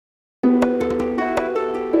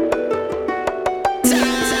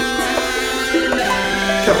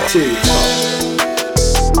Cafeteria Talk.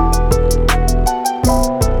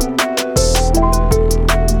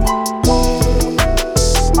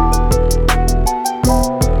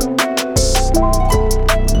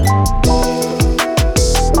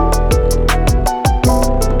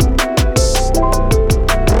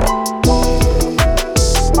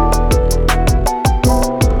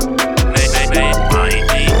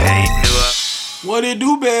 What it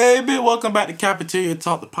do, baby? Welcome back to Cafeteria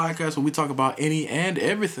Talk, the podcast where we talk about any and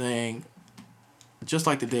everything. Just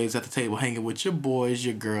like the days at the table, hanging with your boys,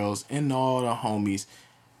 your girls, and all the homies.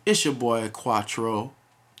 It's your boy Quattro,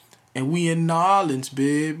 and we in New Orleans,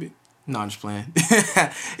 baby. No, I'm just playing.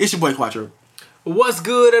 It's your boy Quattro. What's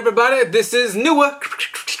good, everybody? This is Nua.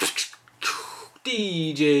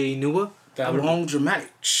 DJ Nua. That long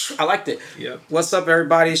dramatic. I liked it. Yep. What's up,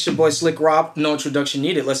 everybody? It's your boy Slick Rob. No introduction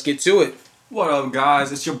needed. Let's get to it. What up,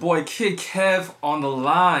 guys? It's your boy Kid Kev on the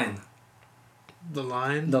line. The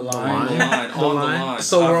line? The line. The line.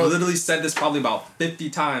 So I've we're- literally said this probably about 50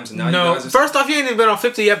 times, and now No, you guys are... first off, you ain't even been on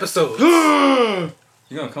 50 episodes. You're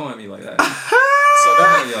gonna come at me like that.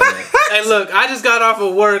 Hey, look, I just got off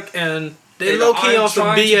of work and they low-key on some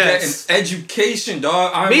I'm trying to get BS. an education,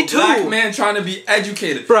 dog. I'm Me a too. black man trying to be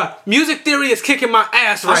educated. Bruh, music theory is kicking my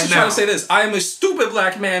ass I right should now. try to say this. I am a stupid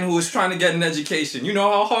black man who is trying to get an education. You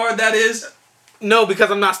know how hard that is? No, because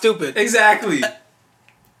I'm not stupid. Exactly.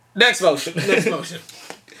 Next motion. Next motion.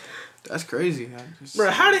 That's crazy. Bruh,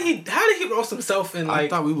 how did he roast himself in like? I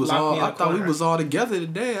thought we was lock all. me in a I thought we corner? was all together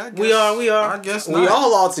today. I guess, We are. I guess We not.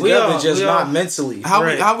 all together, We are. just We not are. mentally.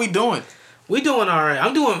 Right. How we doing? We doing all right.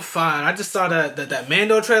 I'm doing fine. I just saw that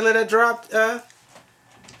Mando trailer that dropped. That's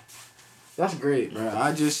great, bro.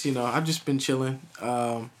 I've just been chilling.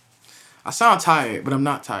 I sound tired, but I'm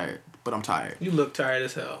not tired. But I'm tired. You look tired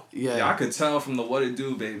as hell. Yeah, I could tell from the what it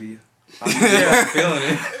do, baby. I wasn't feeling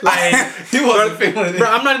it. Like, He wasn't feeling it. bro,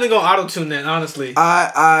 I'm not even gonna auto-tune that, honestly.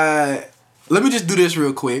 I let me just do this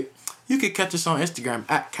real quick. You can catch us on Instagram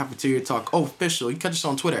at Cafeteria Talk Official. You can catch us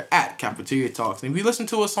on Twitter at Cafeteria Talks. And if you listen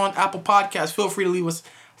to us on Apple Podcasts, feel free to leave us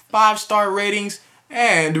 5-star ratings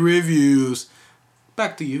and reviews.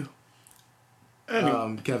 Back to you,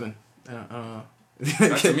 Kevin.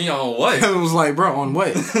 Back to me on what? Kevin was like, bro, on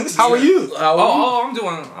what? How are you?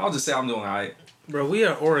 I'll just say I'm doing alright. Bro, we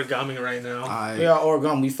are origami right now. We are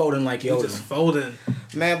Oregon. We folding like We Yoda. just folding.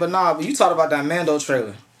 Man, but but you talked about that Mando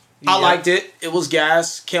trailer. Yeah. I liked it. It was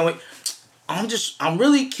gas. Can't wait. I'm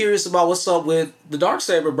really curious about what's up with the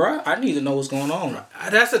Darksaber, bro. I need to know what's going on.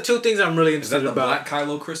 That's the two things I'm really Is that interested the about. black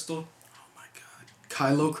Kylo crystal?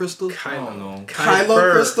 Kylo Crystal? I don't know.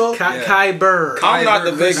 Kylo Crystal? Yeah. Kyber. I'm not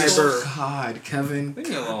the Kyber biggest. crystal. God, Kevin. Leave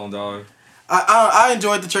me alone, dog. I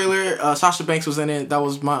enjoyed the trailer. Sasha Banks was in it. That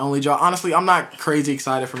was my only job. Honestly, I'm not crazy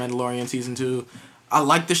excited for Mandalorian Season 2. I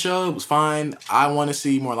liked the show. It was fine. I want to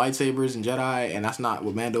see more lightsabers and Jedi, and that's not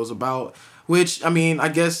what Mando's about. Which, I mean, I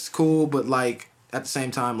guess cool, but, like, at the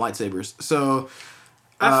same time, lightsabers. So...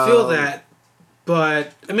 I feel that,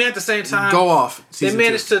 but, I mean, at the same time... Go off. They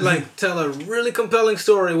managed to, like, tell a really compelling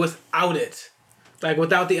story without it. Like,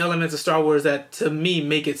 without the elements of Star Wars that, to me,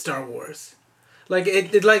 make it Star Wars. Like,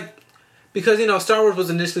 it like... Because, you know, Star Wars was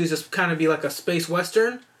initially just kind of be like a space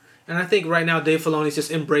western. And I think right now Dave Filoni's just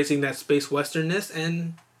embracing that space westernness.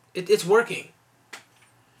 And it's working.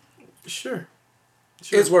 Sure.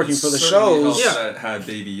 It's working for the Certainly shows. helps Yeah. that had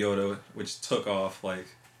Baby Yoda, which took off like.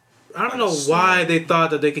 I don't know why they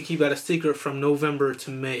thought that they could keep that a secret from November to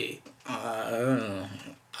May. See,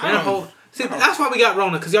 that's why we got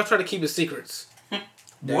Rona, because y'all try to keep it secrets.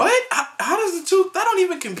 What? How does the two... That don't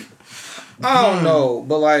even... I don't know,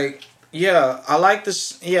 but like, yeah, I like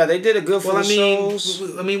this. Yeah, they did a good for Well, the shows.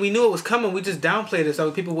 we knew it was coming. We just downplayed it so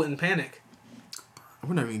people wouldn't panic.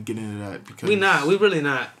 We're not even getting into that because... We really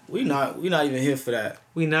not. We not even here for that.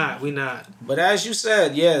 We not. But as you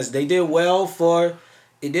said, yes, they did well for.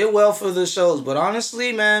 It did well for the shows, but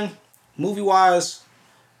honestly, man, movie wise,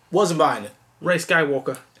 wasn't buying it. Ray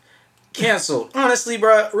Skywalker. Canceled. Honestly,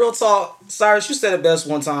 bro, real talk. Cyrus, you said it best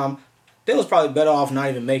one time. They was probably better off not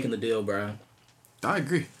even making the deal, bro. I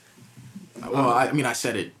agree. Well, I mean, I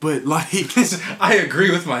said it, but like... I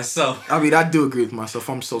agree with myself. I mean, I do agree with myself.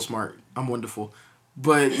 I'm so smart. I'm wonderful.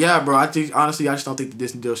 But yeah, bro, I think, honestly, I just don't think the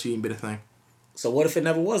Disney deal should even be a thing. So what if it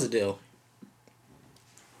never was a deal?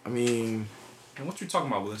 I mean... And what you talking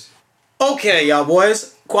about, Willis? Okay, y'all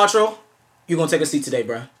boys. Quattro, you're going to take a seat today,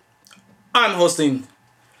 bro. I'm hosting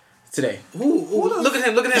today. Look at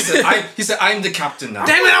him. Look at him. He said, I'm the captain now.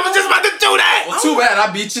 Damn it! I was just about to do that. Well, too bad.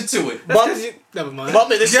 I beat you to it. That's 'cause you. Never mind.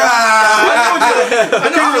 Bump it this Yeah. I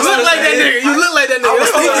know you look like that nigga. You look like that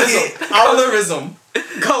nigga. Colorism.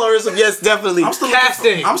 Colorism, yes, definitely. I'm still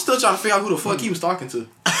Casting. I'm still trying to figure out who the fuck he was talking to.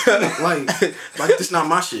 like this not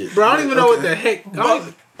my shit. Bro, I don't even know what the heck. I don't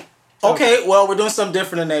even- Okay, well, we're doing something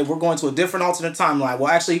different today. We're going to a different alternate timeline. Well,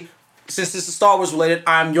 actually, since this is Star Wars related,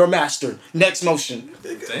 I'm your master. Next motion.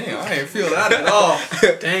 Damn, I ain't feel that at all.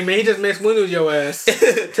 Dang, man, he just makes windows your ass.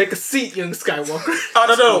 Take a seat, young Skywalker.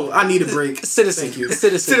 Oh, no. I need a break. Citizen. Thank you.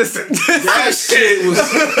 Citizen. That shit was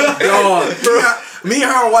dog. Me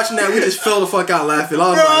and her were watching that. We just fell the fuck out laughing. I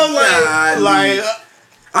was Bro, like, like,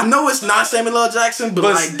 I know it's not Samuel L. Jackson, but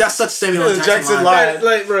like that's such a Samuel L. Jackson line.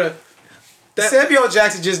 Like, bro. Samuel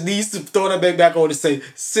Jackson just needs to throw that back on and say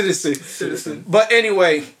citizen. But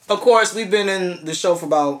anyway, of course, we've been in the show for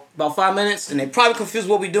about 5 minutes, and they probably confused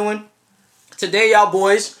what we're doing. Today, y'all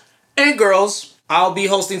boys and girls, I'll be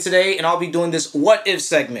hosting today, and I'll be doing this What If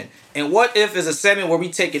segment. And What If is a segment where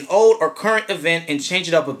we take an old or current event and change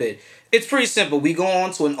it up a bit. It's pretty simple. We go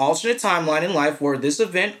on to an alternate timeline in life where this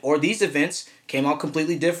event or these events came out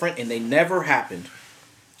completely different and they never happened.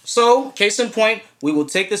 So, case in point, we will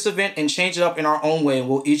take this event and change it up in our own way, and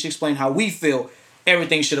we'll each explain how we feel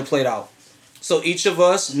everything should have played out. So each of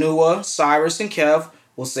us, Nua, Cyrus, and Kev,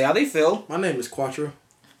 will say how they feel. My name is Quattro.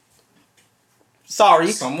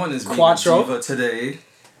 Sorry. Someone is being Quattro. a diva today.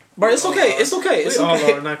 But it's okay. It's okay. It's We all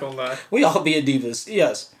okay. are, not gonna lie. We all be a divas.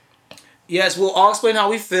 Yes. Yes, we'll all explain how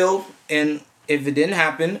we feel and if it didn't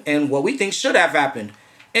happen and what we think should have happened.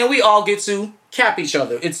 And we all get to cap each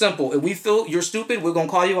other. It's simple. If we feel you're stupid, we're going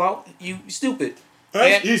to call you out. You stupid.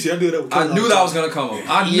 That's easy. I do that with I knew that was gonna come up.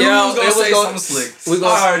 I knew Yeah, he was gonna it was say gonna- something slick. we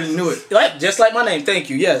gonna- I already knew it. Like, just like my name. Thank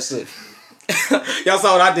you. Yes. Y'all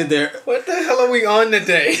saw what I did there. What the hell are we on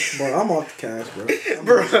today? Bro, I'm off the cast, bro.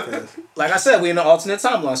 Bro. Like I said, we in the alternate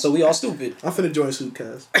timeline, so we all stupid. I'm finna join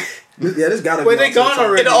Suitcast. Yeah, this gotta be. Wait, they gone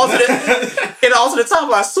already. In the alternate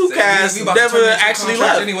timeline, Suitcast We about to never terminate your actually contract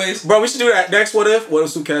left. anyways. Bro, we should do that. Next, what if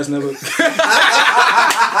Suitcast never?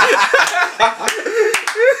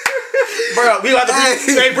 Bro, we got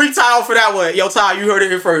to bring Ty for that one. Yo, Ty, you heard it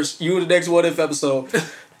here first. You the next what if episode.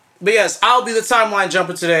 But yes, I'll be the timeline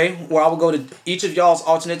jumper today, where I will go to each of y'all's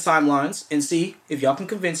alternate timelines and see if y'all can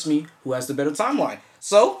convince me who has the better timeline.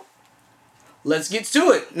 So, let's get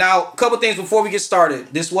to it. Now, a couple things before we get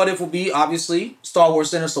started. This what if will be, obviously, Star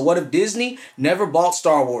Wars Center. So what if Disney never bought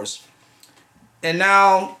Star Wars? And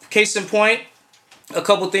now, case in point, a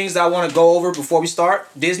couple things that I want to go over before we start.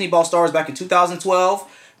 Disney bought Star Wars back in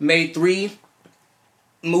 2012. Made 3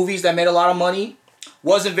 movies that made a lot of money.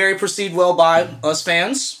 Wasn't very perceived well by us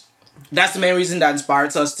fans. That's the main reason that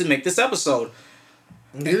inspired us to make this episode.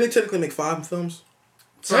 Did they technically make 5 films?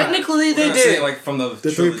 Technically, they We're not saying, did. like from the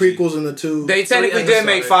The 3 trilogy. prequels and the 2. They technically did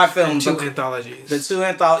make 5 films. 2 anthologies. The 2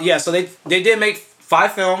 anthologies. Yeah, so they did make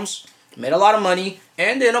 5 films. Made a lot of money.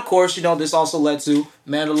 And then, of course, this also led to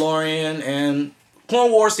Mandalorian and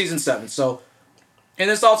Clone Wars Season 7. So, in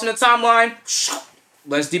this alternate timeline,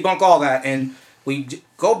 let's debunk all that. And we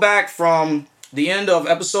go back from the end of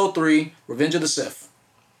Episode 3, Revenge of the Sith.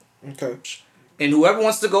 Okay. And whoever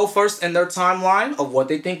wants to go first in their timeline of what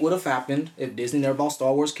they think would have happened if Disney never bought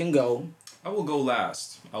Star Wars can go. I will go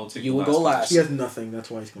last. I will take. You the will go one. last. He has nothing.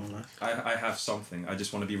 That's why he's going last. I have something. I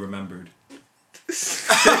just want to be remembered.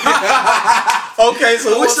 Okay,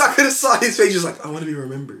 so I wish I could have saw his face. Just like I want to be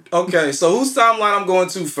remembered. okay, so whose timeline I'm going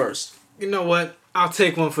to first? You know what? I'll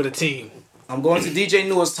take one for the team. I'm going to DJ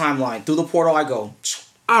Nua's timeline. Through the portal I go.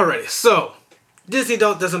 Alrighty, so Disney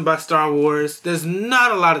doesn't buy Star Wars. There's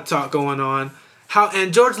not a lot of talk going on.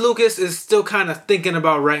 And George Lucas is still kind of thinking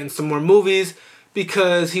about writing some more movies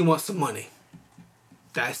because he wants some money.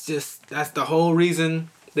 That's the whole reason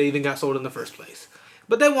they even got sold in the first place.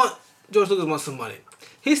 But George Lucas wants some money.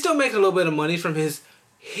 He's still making a little bit of money from his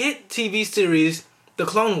hit TV series, The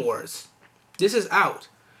Clone Wars. This is out.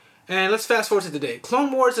 And let's fast forward to today.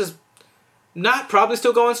 Clone Wars is not probably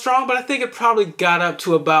still going strong, but I think it probably got up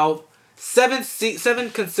to about 7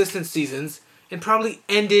 consistent seasons and probably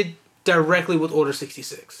ended directly with Order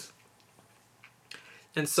 66.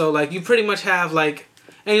 And so, you pretty much have, and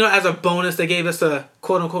as a bonus, they gave us a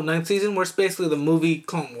quote-unquote 9th season where it's basically the movie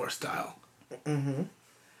Clone Wars style. Mm-hmm.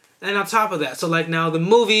 And on top of that, so, now the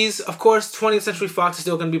movies, of course, 20th Century Fox is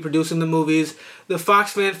still going to be producing the movies. The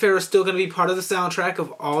Fox fanfare is still going to be part of the soundtrack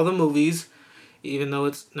of all the movies, even though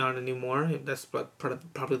it's not anymore. That's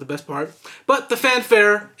probably the best part. But the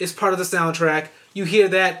fanfare is part of the soundtrack. You hear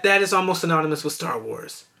that. That is almost synonymous with Star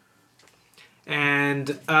Wars.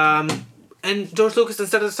 And And George Lucas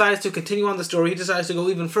instead decides to continue on the story, he decides to go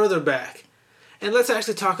even further back. And let's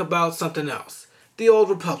actually talk about something else. The Old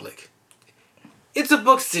Republic. It's a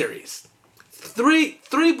book series. Three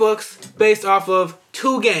books based off of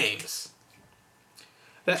 2 games.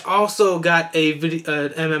 That also got a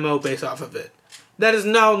MMO based off of it. That is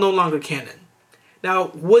now no longer canon.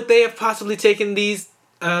 Now, would they have possibly taken the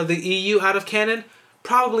EU out of canon?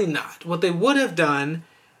 Probably not. What they would have done,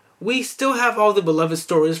 we still have all the beloved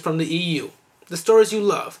stories from the EU. The stories you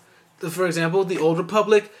love. For example, the Old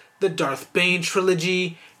Republic, the Darth Bane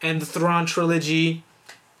trilogy, and the Thrawn trilogy.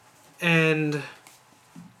 And,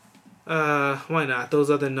 why not?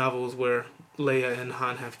 Those other novels where Leia and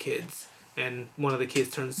Han have kids. And one of the kids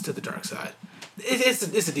turns to the dark side. It's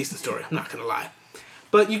a decent story, I'm not going to lie.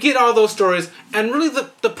 But you get all those stories, and really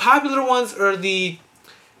the popular ones are the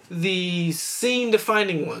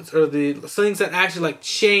scene-defining ones, or the things that actually like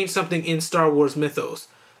change something in Star Wars mythos.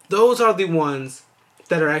 Those are the ones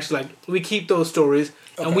that are actually like, we keep those stories,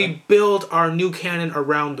 and we build our new canon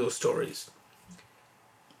around those stories.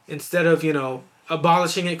 Instead of,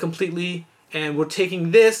 abolishing it completely, and we're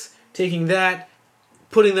taking this, taking that,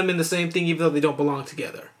 putting them in the same thing even though they don't belong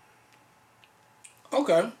together.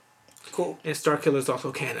 Okay. Cool. And Starkiller is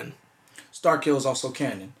also canon. Starkiller is also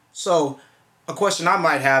canon. So, a question I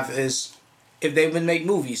might have is, if they would make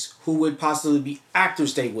movies, who would possibly be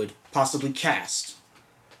actors they would possibly cast?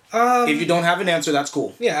 If you don't have an answer, that's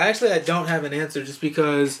cool. Yeah, actually I don't have an answer just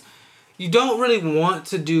because you don't really want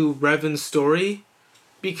to do Revan's story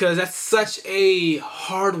because that's such a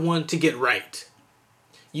hard one to get right.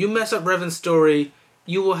 You mess up Revan's story,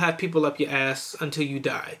 you will have people up your ass until you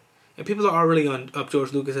die. And people are already up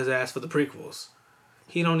George Lucas's ass for the prequels.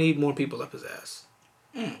 He don't need more people up his ass.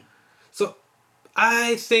 So,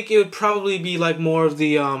 I think it would probably be like more of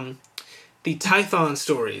the Tython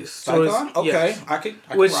stories. Tython? Okay. Yes. I could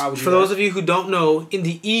Which, ride with you for those of you who don't know, in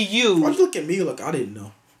the EU... Why'd you look at me like I didn't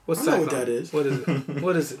know? What's I know Tython? what that is. What is it?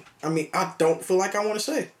 What is it? I mean, I don't feel like I want to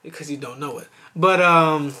say. Because you don't know it. But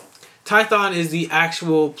Tython is the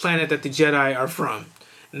actual planet that the Jedi are from.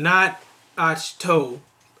 Not Ahch-To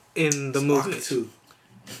in the movie. Too.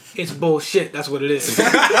 It's bullshit. That's what it is.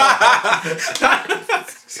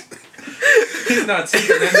 He's not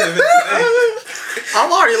taking any of it today.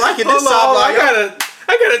 I'm already liking this song. I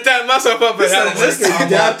gotta tap myself up.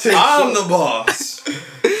 I'm the boss.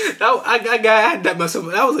 I got that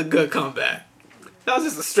myself. That was a good comeback. That was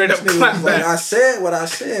just a straight up clap back. I said what I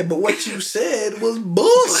said, but what you said was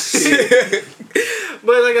bullshit.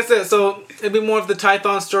 But like I said, so it'd be more of the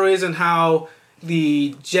Tython stories and how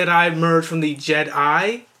the Jedi merged from the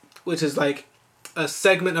Jedi, which is like a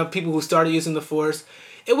segment of people who started using the Force.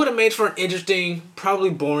 It would have made for an interesting,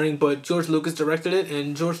 probably boring, but George Lucas directed it,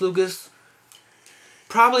 and George Lucas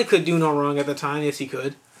probably could do no wrong at the time. Yes, he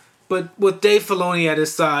could. But with Dave Filoni at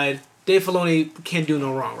his side, Dave Filoni can do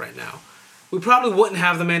no wrong right now. We probably wouldn't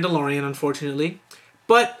have The Mandalorian, unfortunately.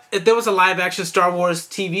 But if there was a live-action Star Wars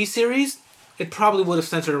TV series, it probably would have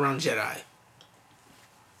centered around Jedi.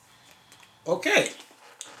 Okay.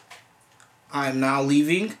 I'm now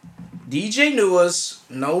leaving DJ Nua's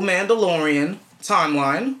No Mandalorian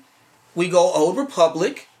timeline. We go Old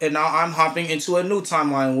Republic, and now I'm hopping into a new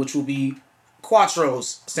timeline, which will be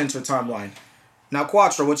Quattro's center timeline. Now,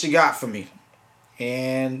 Quattro, what you got for me?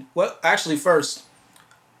 And, well, actually, first,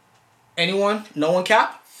 anyone? No one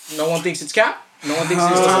Cap? No one thinks it's Cap? No one thinks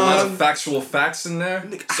it's There's a lot of factual facts in there.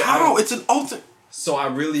 How? It's an alternate. So I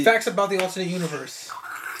really Facts about the alternate universe.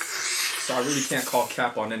 So I really can't call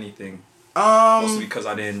Cap on anything. Mostly because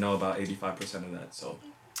I didn't know about 85% of that. So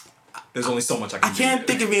there's only so much I can do. I can't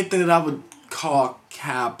think of anything that I would call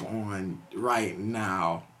Cap on right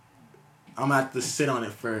now. I'm gonna have to sit on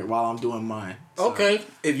it for while I'm doing mine. So. Okay.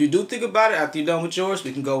 If you do think about it after you're done with yours,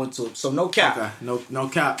 we can go into it. So no Cap. Okay. No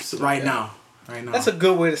caps right now. Right now. That's a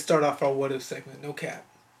good way to start off our what if segment. No cap.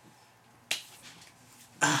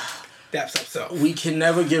 Daps up so. We can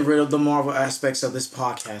never get rid of the Marvel aspects of this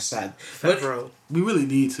podcast, sad. But we really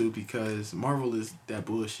need to because Marvel is that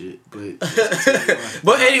bullshit. But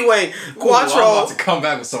but anyway, Quattro. I'm about to come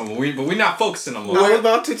back with something, but we're not focusing on We're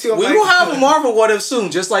about to too. We will have a Marvel What If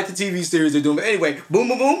soon, just like the TV series they're doing. But anyway, boom,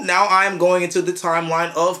 boom, boom. Now I am going into the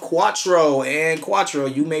timeline of Quattro. And Quattro,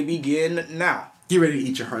 you may begin now. Get ready to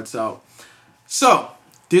eat your hearts out. So,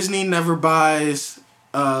 Disney never buys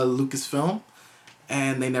Lucasfilm.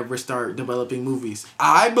 And they never start developing movies.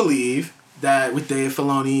 I believe that with Dave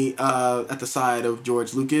Filoni at the side of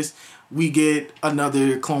George Lucas, we get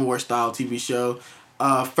another Clone Wars style TV show,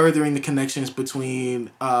 furthering the connections between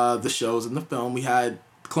the shows and the film. We had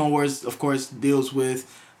Clone Wars, of course, deals with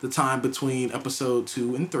the time between episode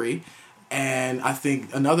 2 and 3. And I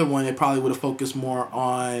think another one, it probably would have focused more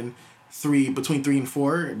on between 3 and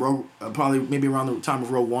 4, probably maybe around the time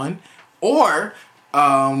of Rogue One. Or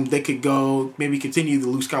they could continue the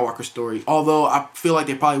Luke Skywalker story. Although I feel like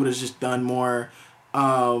they probably would have just done more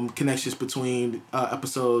connections between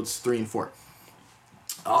episodes 3 and 4.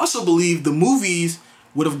 I also believe the movies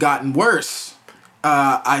would have gotten worse.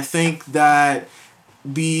 I think that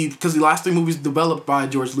because the last 3 movies developed by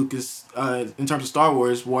George Lucas in terms of Star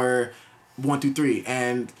Wars were 1 through 3,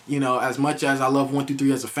 and as much as I love 1 through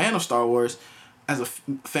 3 as a fan of Star Wars, as a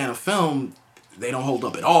fan of film, they don't hold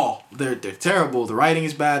up at all. They're terrible. The writing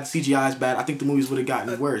is bad. The CGI is bad. I think the movies would have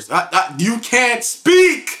gotten worse. You can't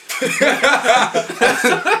speak. as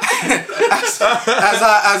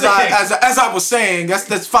I was saying,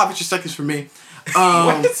 that's 5 extra seconds for me.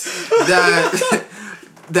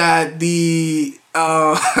 That the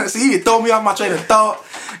see, you throw me off my train of thought.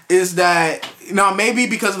 Is that maybe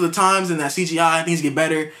because of the times and that CGI needs to get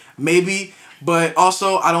better, maybe, but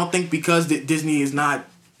also I don't think because Disney did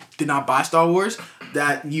not buy Star Wars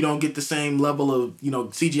that you don't get the same level of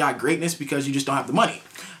CGI greatness because you just don't have the money.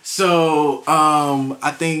 So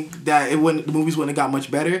I think that the movies wouldn't have got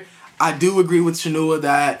much better. I do agree with Shanua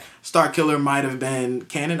that Starkiller might have been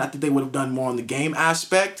canon. I think they would have done more on the game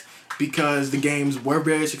aspect because the games were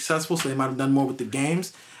very successful, so they might have done more with the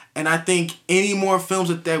games. And I think any more films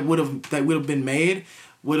that would have been made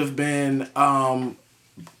would have been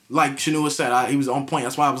like Shanua said. He was on point.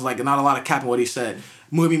 That's why I was like not a lot of capping what he said.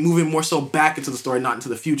 Moving more so back into the story, not into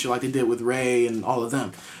the future, like they did with Rey and all of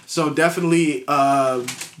them. So definitely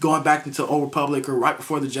going back into Old Republic or right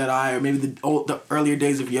before the Jedi, or maybe the earlier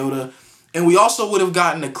days of Yoda. And we also would have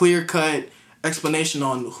gotten a clear-cut explanation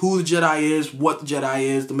on who the Jedi is, what the Jedi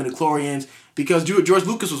is, the midichlorians, because George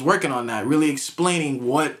Lucas was working on that, really explaining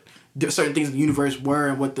what certain things in the universe were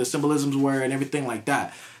and what the symbolisms were and everything like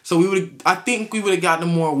that. So I think we would have gotten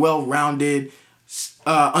a more well-rounded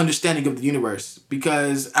understanding of the universe,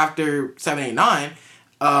 because after 7, 8, 9,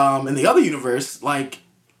 in the other universe, like,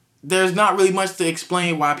 there's not really much to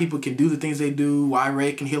explain why people can do the things they do, why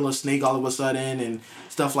Rey can heal a snake all of a sudden and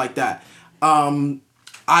stuff like that.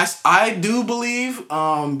 I do believe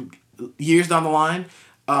years down the line,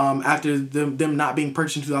 after them not being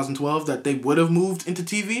purchased in 2012, that they would have moved into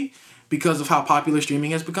TV because of how popular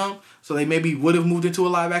streaming has become. So they maybe would have moved into a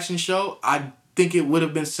live action show. I think it would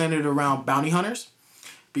have been centered around bounty hunters,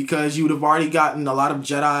 because you would have already gotten a lot of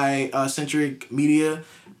Jedi centric media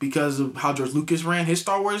because of how George Lucas ran his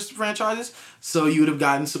Star Wars franchises. So you would have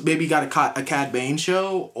gotten a Cad Bane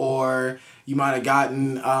show, or you might have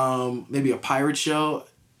gotten maybe a pirate show.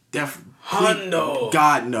 No.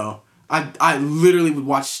 God, no. I literally would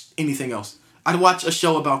watch anything else. I'd watch a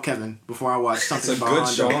show about Kevin before I watch something about Hondo.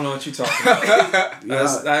 It's a good show. I don't know what you're talking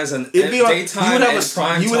about. That is an daytime and prime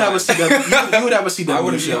time. You would have a CW I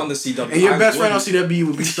would be show. on the CW. And your best friend on CW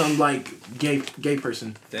would be some like gay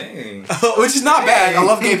person. Dang. Which is not bad. I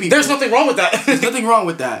love gay people. There's nothing wrong with that. There's nothing wrong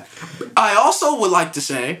with that. I also would like to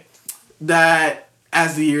say that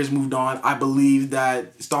as the years moved on, I believe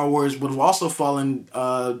that Star Wars would have also fallen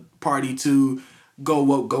party to go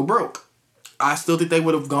woke, go broke. I still think they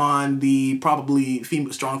would have gone the probably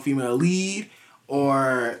strong female lead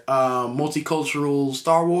or multicultural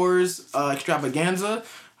Star Wars extravaganza,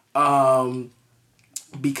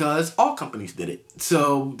 because all companies did it.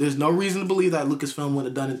 So there's no reason to believe that Lucasfilm would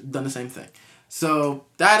have done the same thing. So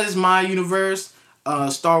that is my universe.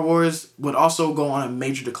 Star Wars would also go on a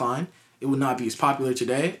major decline. It would not be as popular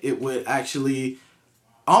today. It would actually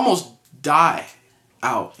almost die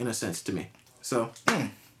out in a sense to me. So.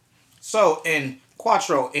 So in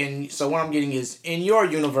Quattro, so what I'm getting is, in your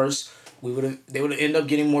universe, they would have ended up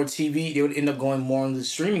getting more TV. They would end up going more on the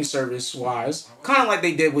streaming service wise, kind of like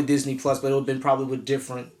they did with Disney Plus, but it would have been probably with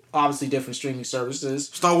different streaming services.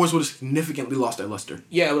 Star Wars would have significantly lost their luster.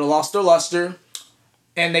 Yeah, it would have lost their luster,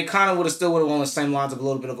 and they kind of would have still gone the same lines of a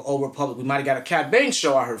little bit of Old Republic. We might have got a Cad Bane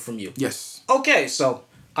show. I heard from you. Yes. Okay, so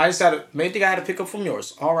I just had maybe think I had to pick up from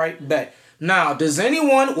yours. All right, bet. Now, does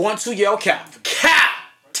anyone want to yell Cap? Cap!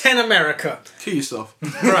 10 America. Kill yourself.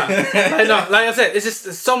 Right. Like I said, it's just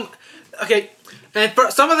some... Okay, and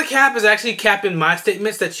some of the cap is actually capping my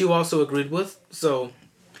statements that you also agreed with, so...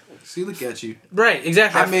 See, look at you. Right,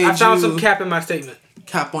 exactly. I found some cap in my statement.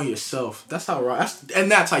 Cap on yourself. That's how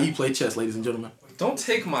that's how you play chess, ladies and gentlemen. Don't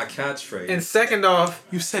take my catchphrase. And second off...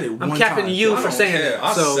 You said it one time. I'm capping you for saying it.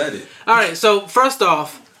 I said it. Alright, so first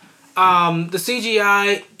off, the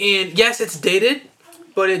CGI yes, it's dated,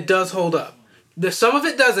 but it does hold up. Some of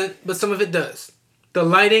it doesn't, but some of it does. The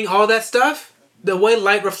lighting, all that stuff, the way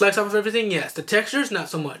light reflects off of everything, yes. The textures, not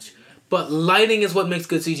so much. But lighting is what makes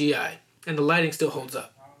good CGI. And the lighting still holds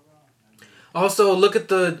up. Also, look at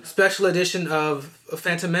the special edition of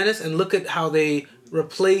Phantom Menace and look at how they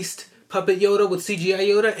replaced Puppet Yoda with CGI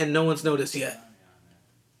Yoda, and no one's noticed yet.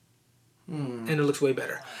 And it looks way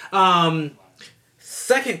better.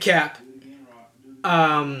 Second cap,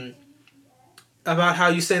 about how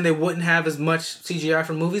you saying they wouldn't have as much CGI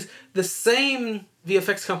for movies. The same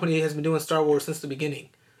VFX company has been doing Star Wars since the beginning.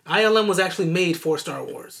 ILM was actually made for Star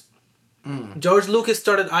Wars. George Lucas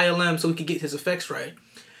started ILM so he could get his effects right.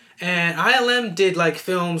 And ILM did like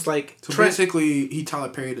films like... So basically, he Tyler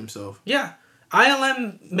Perry'd himself. Yeah.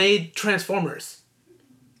 ILM made Transformers.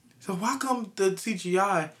 So why come the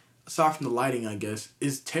CGI, aside from the lighting, I guess,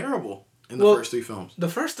 is terrible in the first three films? The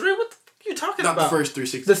first three? What the fuck are you talking Not about? the first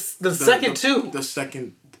 360. The second two. The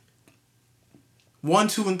second... 1,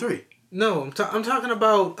 2, and 3. No, I'm talking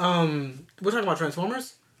about... we're talking about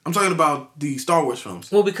Transformers? I'm talking about the Star Wars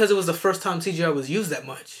films. Well, because it was the first time CGI was used that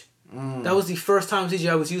much. That was the first time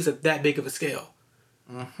CGI was used at that big of a scale.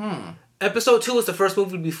 Episode 2 was the first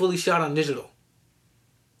movie to be fully shot on digital.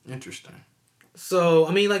 Interesting. So,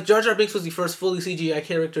 I mean, like, Jar Jar Binks was the first fully CGI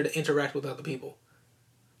character to interact with other people.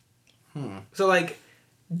 So, like,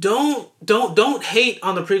 don't hate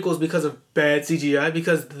on the prequels because of bad CGI,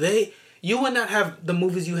 because you would not have the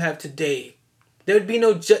movies you have today. There'd be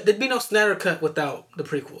no Snyder Cut without the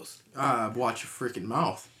prequels. Watch your freaking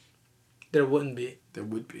mouth. There wouldn't be. There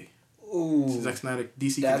would be. Ooh, Zack Snyder,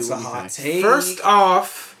 DC that's can a do hot anything. take. First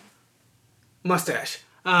off, mustache.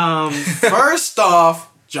 First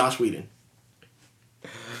off, Joss Whedon.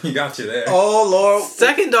 He got you there. Oh Lord.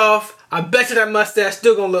 Second off, I bet you that mustache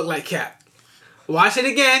still gonna look like Cap. Watch it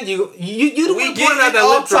again. You the one pointing out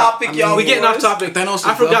that lip drop. topic, y'all. We getting off topic. Thanos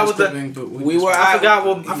I forgot what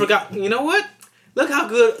I forgot. You know what? Look how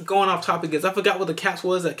good going off topic is. I forgot what the caps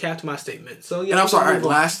was that capped my statement. So yeah. And I'm sorry. All right,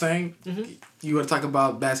 last thing, you want to talk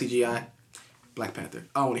about bad CGI? Black Panther.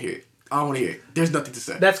 I don't want to hear it. There's nothing to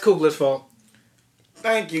say. That's Coogler's fault.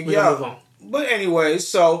 Thank you. We're gonna move Yeah. on. But anyway,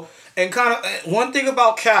 so and kind of one thing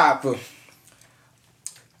about Cap,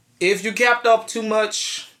 if you capped up too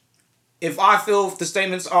much, if the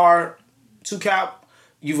statements are too Cap,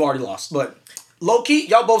 you've already lost. But low key,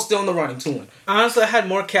 y'all both still in the running, 2-1. Honestly, I had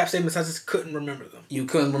more Cap statements. I just couldn't remember them. You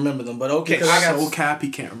couldn't remember them, but okay. Because I got so Cap, he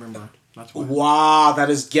can't remember. That's why. Wow, that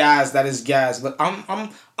is gas. But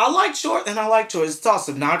I like short and I like choice. It's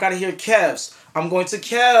awesome. Now I gotta hear Kev's. I'm going to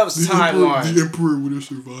Kev's timeline. The Emperor would have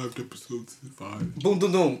survived episode 5. Boom,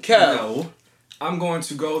 boom, boom. Kev. No, I'm going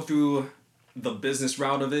to go through the business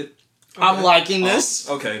route of it. I'm liking this.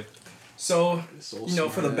 Okay. So,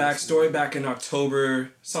 for the backstory, back in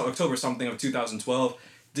October something of 2012,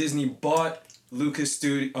 Disney bought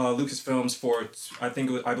Lucasfilms for I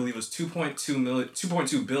believe it was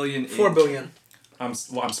 2.2 billion. 4 billion. I'm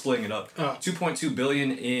splitting it up. 2.2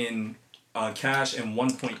 billion in cash and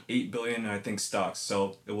 1.8 billion I think stocks.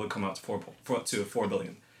 So it would come out to 4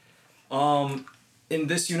 billion. In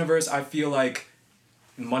this universe, I feel like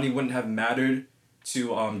money wouldn't have mattered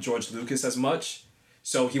to George Lucas as much.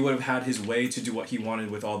 So he would have had his way to do what he wanted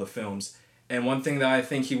with all the films. And one thing that I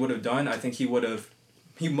think he would have done,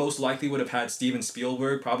 he most likely would have had Steven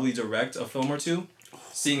Spielberg probably direct a film or two,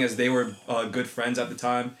 seeing as they were good friends at the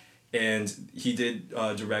time, and he did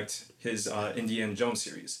direct his Indiana Jones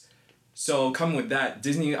series. So coming with that,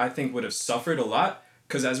 Disney I think would have suffered a lot,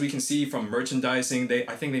 because as we can see from merchandising,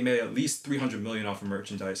 I think they made at least $300 million off of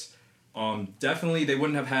merchandise. Definitely they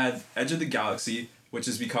wouldn't have had Edge of the Galaxy, which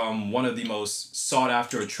has become one of the most sought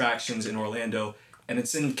after attractions in Orlando, and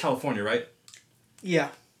it's in California, right? Yeah.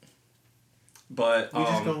 But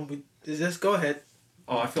just go ahead.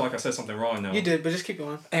 Oh, I feel like I said something wrong now. You did, but just keep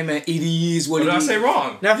going. Hey man, it is what What did I say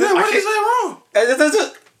wrong? Now, Yeah, what did you say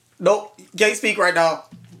wrong? Nope, can't speak right now.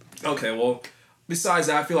 Okay, well, besides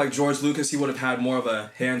that, I feel like George Lucas, he would have had more of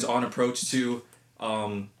a hands-on approach to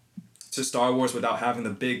Star Wars without having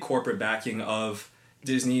the big corporate backing of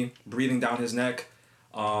Disney breathing down his neck.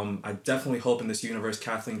 I definitely hope in this universe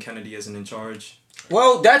Kathleen Kennedy isn't in charge.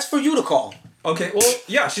 Well, that's for you to call. Okay, well,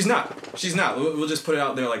 yeah, she's not. She's not. We'll just put it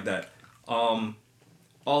out there like that.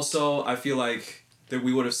 Also, I feel like that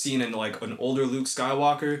we would have seen an older Luke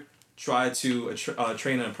Skywalker try to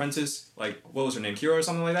train an apprentice. Like, what was her name? Kira or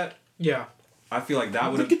something like that? Yeah. I feel like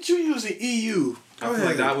that would have... Look at you using EU. I feel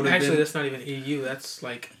like that would have Actually, been... that's not even EU. That's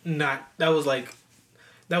not... That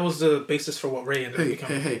was the basis for what Rey ended up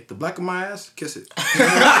becoming. Hey, the black of my ass, kiss it.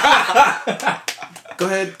 Go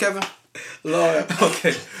ahead, Kevin. Lord.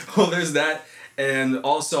 Okay, well, there's that. And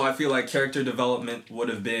also, I feel like character development would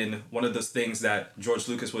have been one of those things that George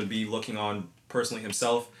Lucas would be looking on personally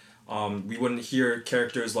himself. We wouldn't hear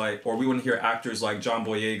actors like John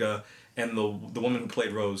Boyega and the woman who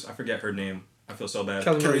played Rose. I forget her name. I feel so bad.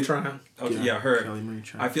 Kelly Marie Tran. Okay, yeah, her. Kelly Marie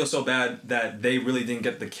Tran. I feel so bad that they really didn't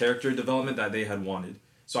get the character development that they had wanted.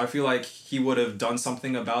 So I feel like he would have done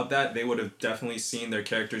something about that. They would have definitely seen their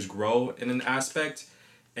characters grow in an aspect.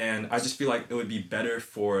 And I just feel like it would be better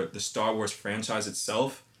for the Star Wars franchise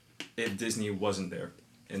itself if Disney wasn't there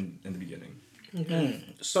in the beginning.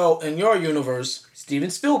 So, in your universe, Steven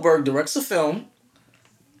Spielberg directs a film.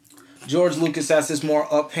 George Lucas has his more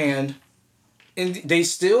uphand. And they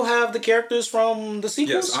still have the characters from the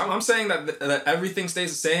sequels? Yes, I'm saying that everything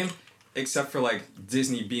stays the same except for like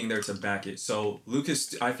Disney being there to back it. So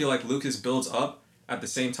I feel like Lucas builds up at the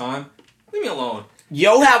same time. Leave me alone.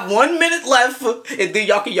 Yo, have 1 minute left, and then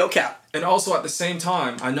y'all can yo cap. And also at the same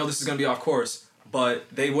time, I know this is gonna be off course, but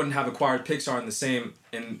they wouldn't have acquired Pixar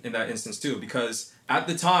in that instance too, because at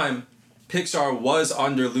the time, Pixar was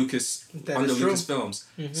under Lucasfilms.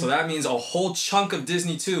 Mm-hmm. So that means a whole chunk of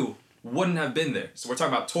Disney too wouldn't have been there. So we're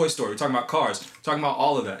talking about Toy Story, we're talking about Cars, we're talking about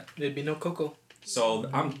all of that. There'd be no Coco. So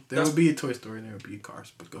there would be a Toy Story and there would be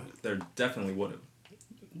Cars, but go ahead. There definitely would have.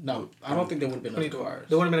 No, I don't think there would have been no Cars.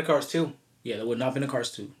 There would have been a Cars 2. Yeah, there would not have been a Cars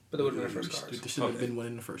 2. But there would have been a first Cars. There should have been one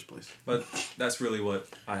in the first place. But that's really what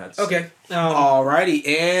I had to say. Okay. Alrighty,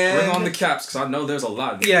 and... Bring on the caps, because I know there's a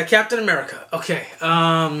lot. Yeah, Captain America. Okay.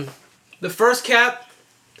 The first cap,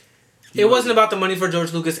 it wasn't about the money for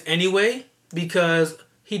George Lucas anyway, because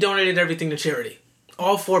he donated everything to charity.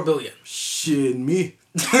 All $4 billion. Shit, me.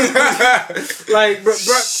 Like, bro,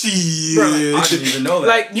 shit. I didn't even know that.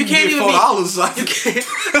 Like, you can't even $4. You can't.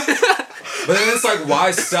 But then it's like, why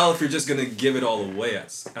sell if you're just gonna give it all away at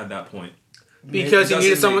that point? Because he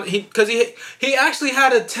needed someone. Because he actually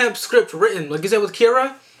had a temp script written. Like you said with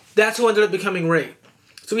Kira, that's who ended up becoming Rey.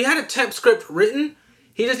 So he had a temp script written.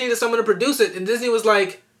 He just needed someone to produce it, and Disney was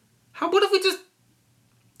like, how about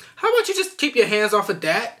you just keep your hands off of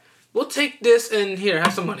that? We'll take this and here,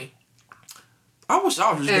 have some money. I wish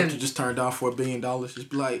I was just to just turn down $4 billion. Just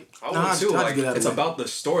be like, I too. Like, it's about the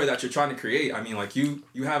story that you're trying to create. I mean, like you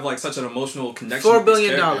have like such an emotional connection. $4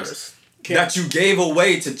 billion that you gave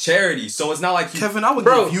away to charity. So it's not like Kevin, I would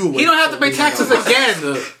give you away. He don't have to pay taxes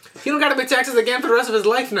again. He don't got to pay taxes again for the rest of his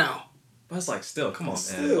life now. But it's like, still, come on,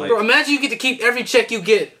 man. Like, bro, imagine you get to keep every check you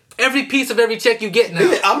get. Every piece of every check you get now.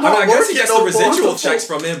 I guess he gets the residual checks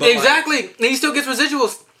from him. But exactly. And he still gets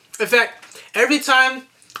residuals. In fact, every time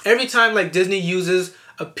like Disney uses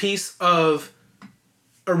a piece of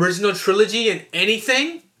original trilogy in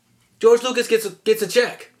anything, George Lucas gets a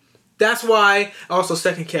check. That's why, also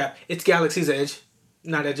second cap, it's Galaxy's Edge,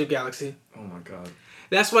 not Edge of Galaxy. Oh my god.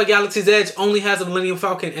 That's why Galaxy's Edge only has a Millennium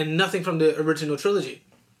Falcon and nothing from the original trilogy.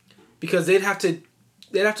 Because they'd have to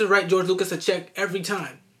write George Lucas a check every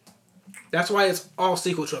time. That's why it's all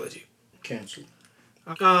sequel trilogy. Cancel.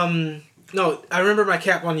 No, I remember my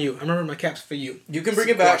cap on you. I remember my caps for you. You can bring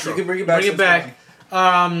it back. You can bring it back. Bring it back.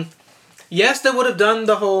 Yes, they would have done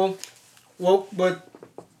the whole woke, but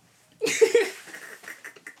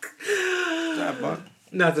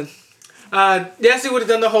nothing. Yes, they would have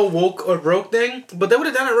done the whole woke or broke thing, but they would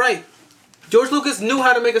have done it right. George Lucas knew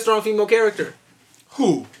how to make a strong female character.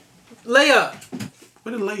 Who? Leia.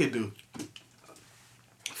 What did Leia do?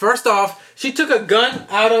 First off, she took a gun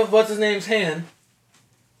out of what's-his-name's hand.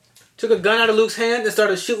 Took a gun out of Luke's hand and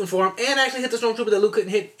started shooting for him, and actually hit the stormtrooper that Luke couldn't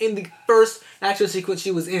hit in the first action sequence she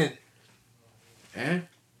was in. Eh?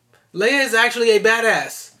 Leia is actually a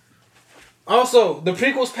badass. Also, the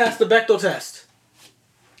prequels passed the Bechdel test.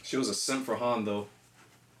 She was a simp for Han, though.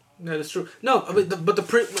 That is true. No,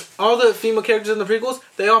 but all the female characters in the prequels,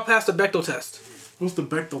 they all passed the Bechdel test. What's the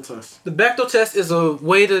Bechdel test? The Bechdel test is a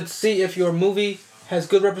way to see if your movie has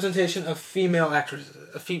good representation of female actresses,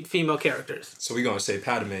 female characters. So we're gonna say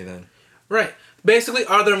Padme then. Right. Basically,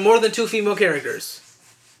 are there more than 2 female characters?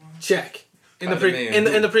 Check. In the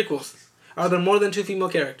prequels. Are there more than 2 female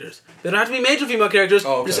characters? They don't have to be major female characters,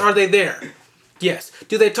 just are they there? Yes.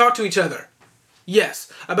 Do they talk to each other? Yes.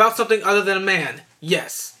 About something other than a man?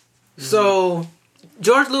 Yes. Mm-hmm. So,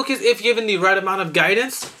 George Lucas, if given the right amount of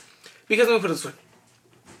guidance, because let me put it this way.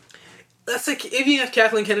 Let's say, even if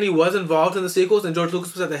Kathleen Kennedy was involved in the sequels and George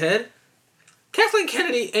Lucas was at the head, Kathleen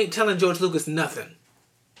Kennedy ain't telling George Lucas nothing.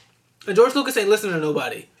 And George Lucas ain't listening to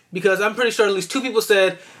nobody. Because I'm pretty sure at least 2 people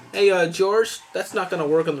said, hey, George, that's not going to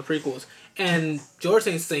work on the prequels. And George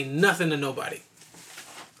ain't saying nothing to nobody.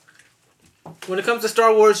 When it comes to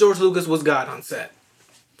Star Wars, George Lucas was God on set.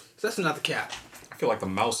 So that's not the cap. I feel like the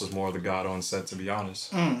mouse is more the god on set, to be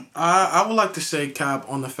honest. I would like to say, Cap,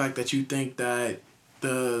 on the fact that you think that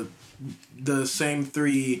the same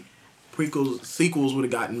 3 sequels would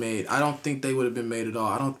have gotten made. I don't think they would have been made at all.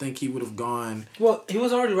 I don't think he would have gone. Well, he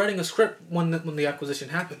was already writing a script when the acquisition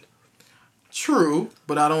happened. True,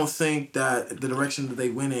 but I don't think that the direction that they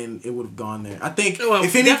went in, it would have gone there. I think Well,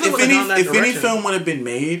 if definitely would've gone that any direction. film would have been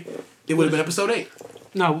made, it would have been Episode 8.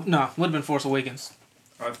 No, would have been Force Awakens.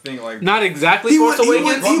 I think like Not exactly He Force would- he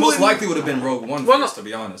Awakens. would- most likely would have been Rogue One Well, first. no. To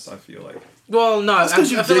be honest, I feel like. Well, no, I That's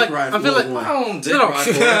 'cause you feel dick like ride I feel Rogue like One. I don't dick No. ride for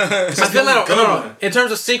it. It's I just feel like good no. one. In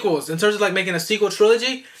terms of sequels, in terms of like making a sequel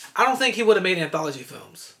trilogy, I don't think he would have made anthology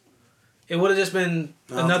films. It would have just been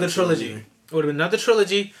I don't another think so trilogy. either. It would have been another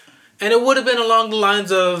trilogy, and it would have been along the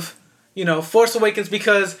lines of, Force Awakens,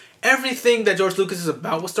 because everything that George Lucas is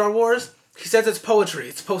about with Star Wars, he says it's poetry.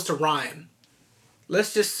 It's supposed to rhyme.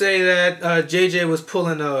 Let's just say that JJ was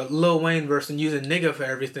pulling a Lil Wayne verse and using nigga for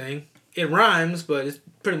everything. It rhymes, but it's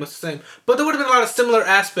pretty much the same. But there would have been a lot of similar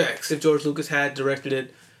aspects if George Lucas had directed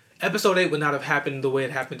it. Episode 8 would not have happened the way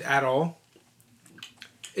it happened at all.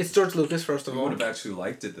 It's George Lucas, first of I all. would have actually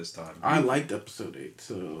liked it this time. I liked Episode 8,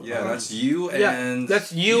 so Yeah, that's you Yeah, and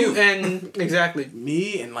that's you and exactly.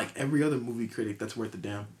 me and like every other movie critic that's worth a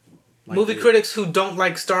damn. Like Movie it. critics who don't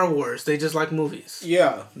like Star Wars, they just like movies.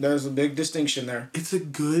 Yeah, there's a big distinction there. It's a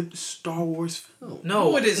good Star Wars film.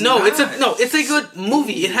 No, No, it is no, not. it's a good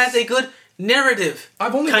movie. It has a good narrative.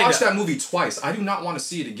 I've only Kinda. watched that movie twice. I do not want to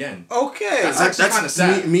see it again. Okay. That's actually kinda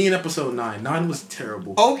sad. Me in Episode 9. 9 was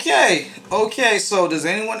terrible. Okay. So does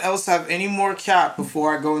anyone else have any more cap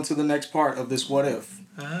before I go into the next part of this what if?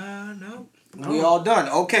 No. We all done.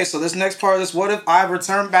 Okay, so this next part of this what if, I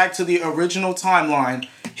returned back to the original timeline.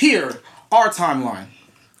 Here, our timeline.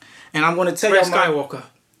 And I'm going to tell you Red Skywalker.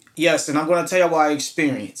 Yes, and I'm going to tell you what I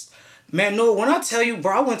experienced. Man, no, when I tell you,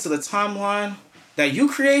 bro, I went to the timeline that you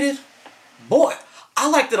created, boy, I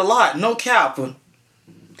liked it a lot. No cap.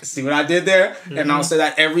 See what I did there? And I'll say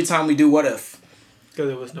that every time we do what if. Because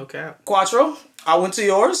there was no cap. Quattro, I went to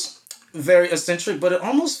yours. Very eccentric, but it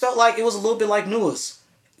almost felt like it was a little bit like Nua's.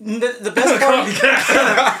 The best part...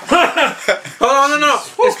 Oh,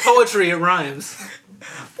 no. It's poetry. It rhymes.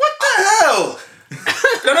 What the hell?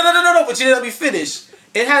 No, but you didn't let me finish.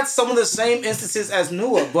 It had some of the same instances as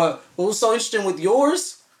Nua, but what was so interesting with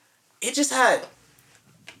yours, it just had...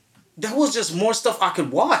 There was just more stuff I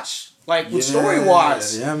could watch. Like, with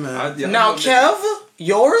story-wise. Yeah, man. Now, Kev,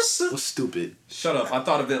 yours? was stupid. Shut up. I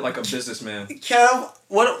thought of it like a businessman. Kev,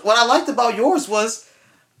 what I liked about yours was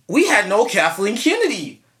we had no Kathleen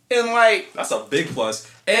Kennedy. And, like... That's a big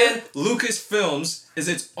plus. And Lucasfilms is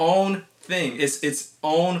its own thing. It's its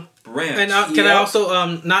own branch. And can I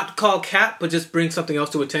also not call cap, but just bring something else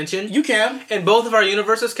to attention? You can. In both of our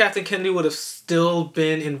universes, Kathleen Kennedy would have still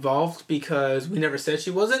been involved because we never said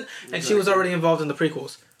she wasn't, and she was already involved in the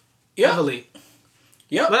prequels. Yeah. Heavily.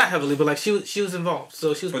 Yep. Well, not heavily, but like she was involved,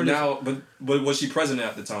 so she was. But now, but was she president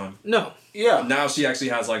at the time? No. Yeah. Now she actually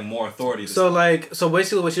has like more authority. To So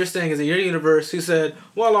basically, what you're saying is in your universe, he said,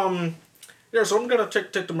 "Well, yeah, so I'm gonna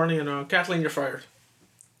take the money and Kathleen, you're fired."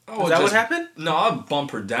 oh, Is that what happened? No, I'll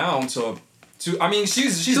bump her down to. I mean,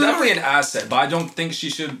 she's definitely an asset, but I don't think she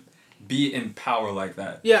should be in power like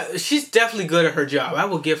that. Yeah, she's definitely good at her job. I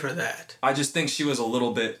will give her that. I just think she was a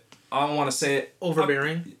little bit. I don't want to say it.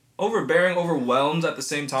 Overbearing. Overbearing, overwhelmed at the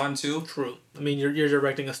same time too. True. I mean, you're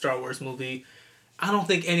directing a Star Wars movie. I don't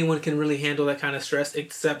think anyone can really handle that kind of stress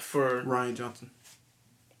except for... Ryan Johnson.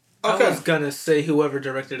 Okay. I was gonna say whoever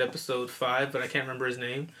directed Episode 5, but I can't remember his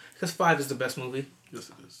name. Because 5 is the best movie. Yes,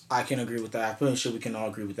 it is. I can agree with that. I'm pretty sure we can all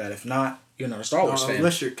agree with that. If not, you're not a Star Wars fan.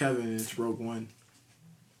 Unless you're Kevin, it's Rogue One.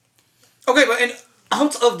 Okay, but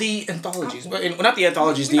out of the anthologies, not the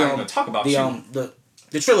anthologies, We're not gonna talk about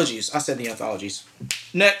the trilogies. I said the anthologies.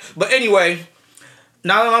 But anyway,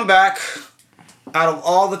 now that I'm back, out of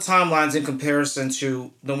all the timelines in comparison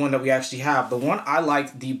to the one that we actually have, the one I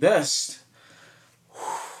liked the best.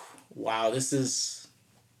 Wow, this is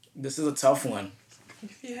a tough one.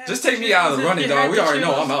 Just take me out of the running, dog. We already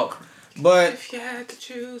know I'm out. But If you had to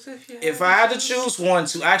choose, if I had to choose one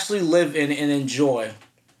to actually live in and enjoy,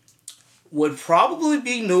 would probably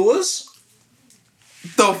be Nua's.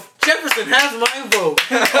 Jefferson has my vote.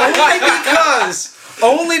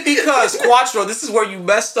 Only because Quattro, this is where you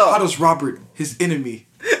messed How up. does Robert, his enemy,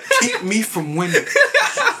 keep me from winning?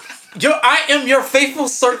 I am your faithful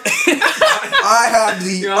servant. I have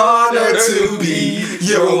the honor to be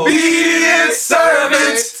your obedient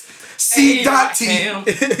servant. C.T.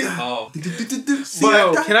 Oh,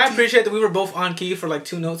 But Can I appreciate that we were both on key for like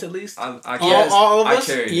 2 notes at least? I all of I us?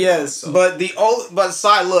 carried it, yes, so. but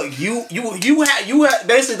side look, you had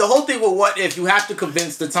basically the whole thing with what if you have to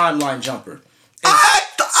convince the timeline jumper.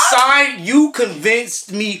 Side, you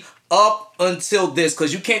convinced me up until this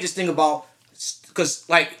because you can't just think about because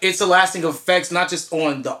like it's a lasting effects not just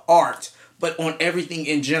on the art but on everything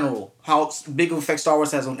in general. How big of effect Star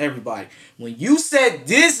Wars has on everybody. When you said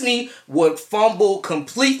Disney would fumble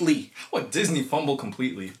completely. What, Disney fumble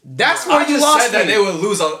completely? That's why you just lost said that me. they would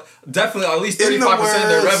lose definitely at least 35% of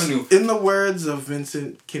their revenue. In the words of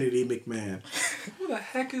Vincent Kennedy McMahon. What the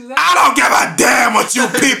heck is that? I don't give a damn what you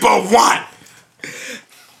people want.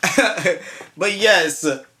 But yes,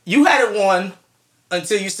 you had it won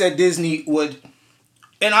until you said Disney would,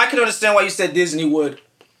 and I can understand why you said Disney would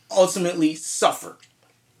ultimately suffer.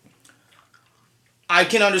 I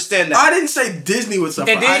can understand that. I didn't say Disney would suffer.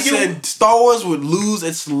 And then I said Star Wars would lose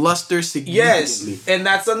its luster significantly. Yes, and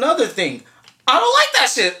that's another thing. I don't like that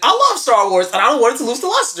shit. I love Star Wars, and I don't want it to lose the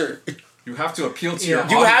luster. You have to appeal to your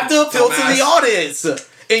audience. You have to appeal to the audience.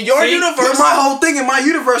 In your universe, But my whole thing in my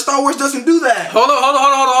universe, Star Wars doesn't do that. Hold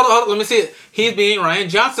on. Let me see it. He's being Rian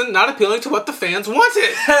Johnson, not appealing to what the fans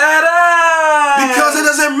wanted. Because it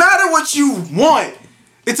doesn't matter what you want.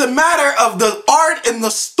 It's a matter of the art and the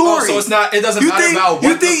story. Oh, so it doesn't matter about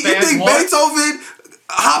what the fans You think want? Beethoven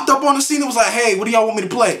hopped up on the scene and was like, hey, what do y'all want me to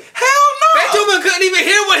play? Hell no! Beethoven couldn't even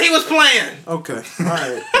hear what he was playing. Okay,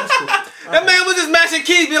 alright. That's cool. That man was just mashing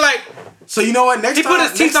keys, be like, So you know what? he put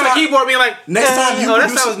his teeth on the keyboard, being like, Next time you that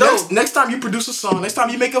sounds dope. next time you produce a song, next time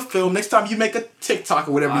you make a film, next time you make a TikTok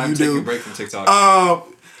or whatever you Take do. a break from TikTok.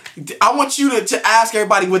 I want you to ask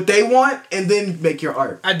everybody what they want and then make your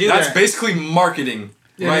art. I do That's that. basically marketing.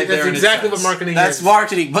 Yeah, right that's there. exactly what marketing that's is.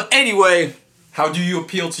 marketing. But anyway, How do you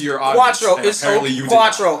appeal to your audience? Quattro, And it's apparently you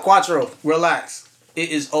Quattro, relax. It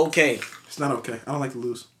is okay. It's not okay. I don't like to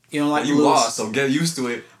lose. You don't like You to lose. lost, so get used to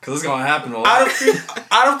it, because it's gonna happen a lot.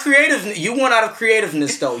 Out of creative, you won out of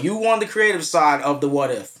creativeness though. You won the creative side of the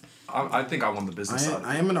what if. I think I won the business side.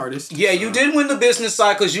 I am an artist. Yeah, you did win the business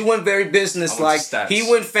side because you went very business like. stats. He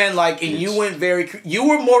went fan like, and you went you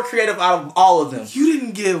were more creative out of all of them. You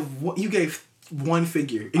didn't give. You gave one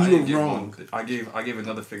figure, and I you didn't were give wrong. one. I gave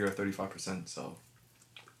another figure of 35%. So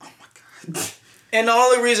And the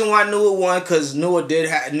only reason why Nua won because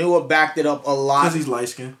Nua backed it up a lot. Because he's light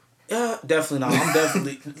skinned. Yeah, definitely not. I'm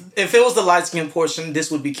definitely. If it was the light skin portion, this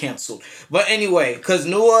would be canceled. But anyway, because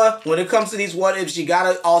Nua, when it comes to these what ifs, you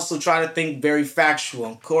gotta also try to think very factual.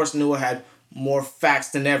 Of course, Nua had more facts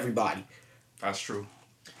than everybody. that's true.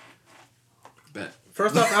 Bet.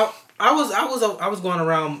 First off, I was going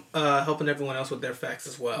around helping everyone else with their facts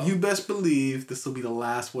as well. You best believe this will be the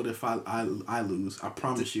last. What if I lose? I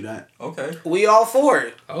promise you that. Okay. We all for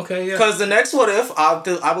it. Okay, yeah. Because the next what if,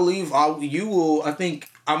 I believe you will. I think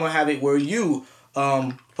I'm gonna have it where you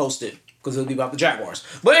host it because it'll be about the Jaguars.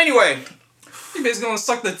 But anyway. You basically gonna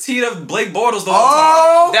suck the teeth of Blake Bortles the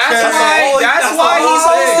whole time. That's why he's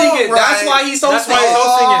hosting it. Right. That's why he's hosting That's why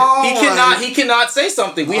he's hosting it. He cannot say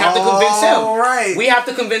something. We have to convince him. Right. We have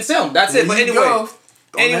to convince him. That's it. But There you anyway. go.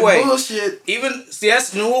 That bullshit. Even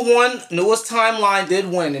yes, Nua won. Nua's timeline did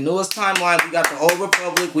win. In Nua's timeline, we got the Old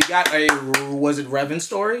Republic. We got was it Revan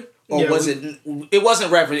story? Or Yeah, was it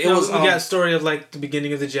wasn't Revan. It was we got a story of like the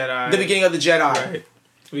beginning of the Jedi. the beginning of the Jedi. Right.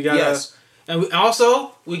 We got Yes. and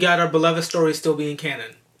we got our beloved story still being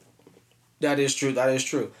canon, That is true. That is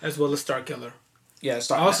true. as well as Starkiller. Yeah,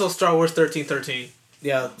 Also, Star Wars 1313.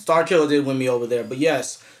 Yeah, Starkiller did win me over there. But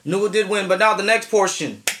yes, Nua did win. But now the next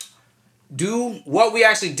portion. Do what we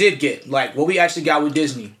actually did get. Like, what we actually got with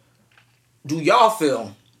Disney. Do y'all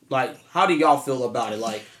feel? Like, how do y'all feel about it?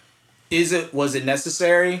 Like, was it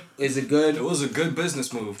necessary? Is it good? It was a good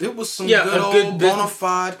business move. It was some Yeah, good a old good business- bona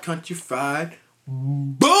fide, countrified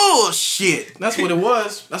bullshit. That's what it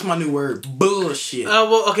was. That's my new word. Bullshit.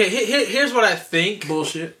 Well, okay. Here's what I think.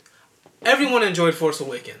 Bullshit. Everyone enjoyed Force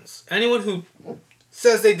Awakens. Anyone who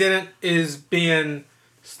says they didn't is being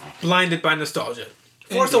blinded by nostalgia.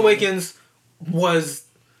 Force Awakens was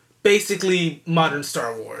basically modern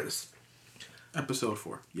Star Wars. Episode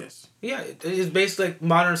 4. Yes. Yeah, it's basically like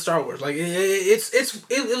modern Star Wars. Like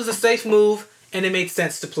it was a safe move, and it made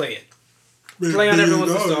sense to play it. Play on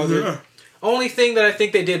everyone's nostalgia. Only thing that I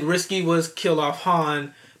think they did risky was kill off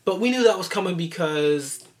Han, but we knew that was coming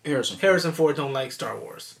because Harrison Ford don't like Star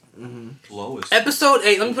Wars. Lowest. Episode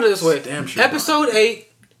 8. Let me put it this way. Damn sure. Episode 8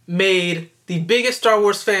 made the biggest Star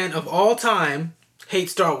Wars fan of all time hate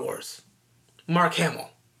Star Wars. Mark Hamill.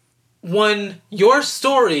 When your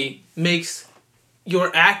story makes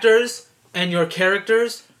your actors and your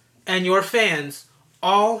characters and your fans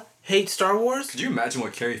all hate Star Wars, Could you imagine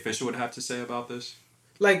what Carrie Fisher would have to say about this?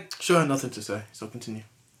 like, Sure had nothing to say, so continue.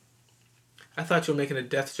 I thought you were making a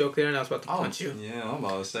death joke there and I was about to punch you. Yeah, I'm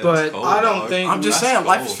about to say But that's cold, I don't dog. think- I'm just That's saying,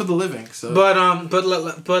 life is cold. for the living. So.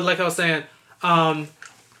 But like I was saying,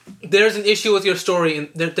 there's an issue with your story, and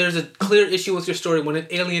there's a clear issue with your story when it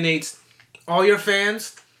alienates all your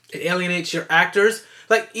fans, it alienates your actors.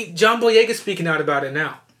 Like John Boyega's speaking out about it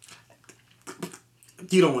now.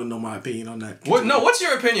 You don't want to know my opinion on that. What? No, what's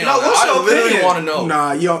your opinion? No, on that? what's your I literally opinion? want to know.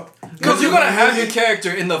 Nah, yo. Because you're gonna have your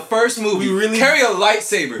character in the first movie carry a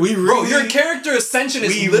lightsaber. Bro, your character ascension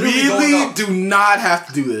is literally going up. do not have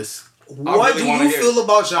to do this. What do you feel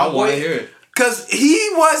about John I want to hear it. Because he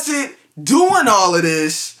wasn't doing all of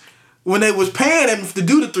this when they was paying him to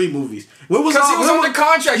do the 3 movies. Because he was under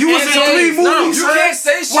contract. You was in 3 movies. You can't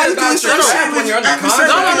say shit about your contract when you're under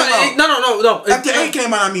contract. No. After 8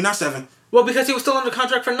 came out, I mean, not 7. Well, because he was still under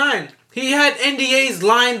contract for 9. He had NDAs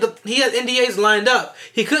lined up.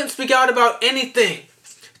 He couldn't speak out about anything.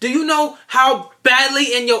 Do you know how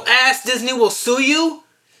badly in your ass Disney will sue you?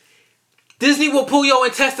 Disney will pull your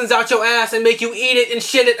intestines out your ass and make you eat it and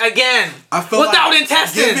shit it again. I feel without like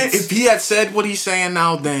intestines. If he had said what he's saying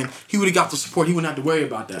now, then he would have got the support. He wouldn't have to worry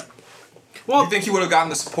about that. Well, you think he would have gotten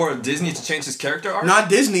the support of Disney to change his character arc? Not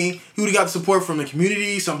Disney. He would have got the support from the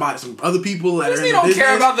community, some other people that Disney are in don't the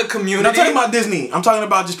care business. about the community. I'm not talking about Disney. I'm talking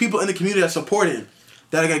about just people in the community that support him.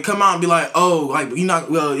 That are gonna come out and be like, oh, like you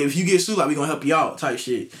not well. If you get sued, like we gonna help you out, type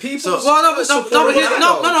shit. Here's the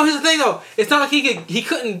thing though. It's not like he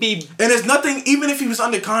couldn't be. And there's nothing. Even if he was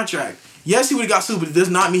under contract, yes, he would have got sued, but it does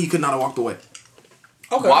not mean he could not have walked away.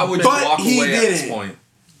 Okay. Why would you walk away at this point?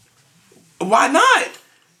 Why not?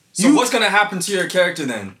 So what's gonna happen to your character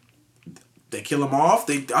then? They kill him off.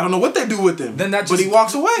 I don't know what they do with him. Then but he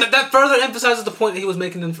walks away. That further emphasizes the point that he was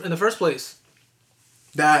making in the first place.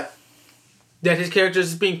 That his character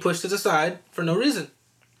is being pushed to the side for no reason.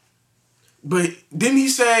 But didn't he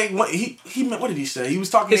say what he meant? What did he say? He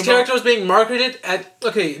was talking. His character was being marketed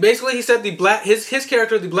basically he said his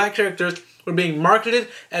character, the black characters, were being marketed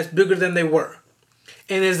as bigger than they were.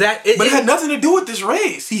 And is that it had nothing to do with this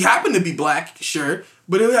race. He happened to be black, sure,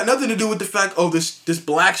 but it had nothing to do with the fact this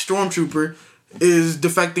black stormtrooper is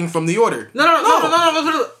defecting from the Order.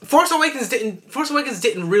 No. Force Awakens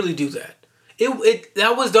didn't really do that. It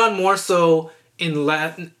that was done more so in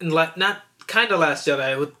not kind of Last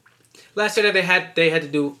Jedi. With Last Jedi they had to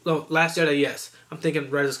do Last Jedi, yes. I'm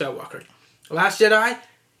thinking Rise of Skywalker. Last Jedi,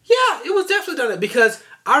 yeah, it was definitely done it because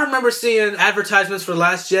I remember seeing advertisements for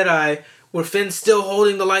Last Jedi where Finn's still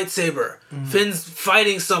holding the lightsaber. Mm-hmm. Finn's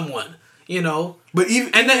fighting someone, you know. But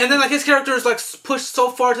then like his character is like pushed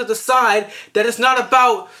so far to the side that it's not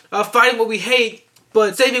about fighting what we hate,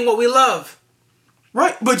 but saving what we love.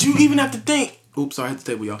 Right, but you even have to think. Oops, sorry, I hit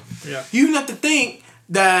the table, y'all. Yeah. You even have to think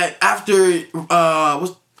that after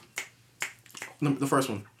what's the first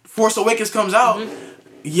one, Force Awakens comes out. Mm-hmm.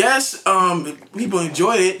 Yes, people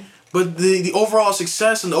enjoyed it, but the overall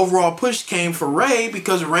success and the overall push came for Rey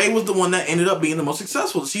because Rey was the one that ended up being the most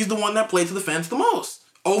successful. She's the one that played to the fans the most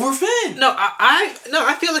over Finn. No,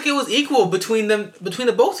 I feel like it was equal between the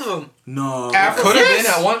both of them. No, could have been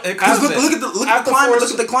at one. It could have been. Look at the climate.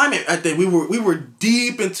 Look at the climate. I think we were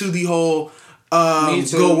deep into the whole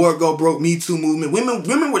go work, go broke, Me Too movement.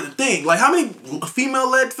 Women were the thing. Like how many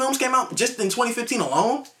female-led films came out just in 2015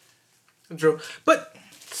 alone? True, but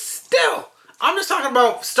still, I'm just talking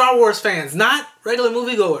about Star Wars fans, not regular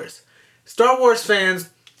moviegoers. Star Wars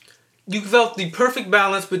fans, you felt the perfect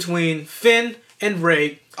balance between Finn and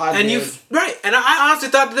Rey, and I honestly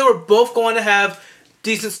thought that they were both going to have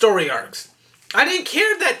decent story arcs. I didn't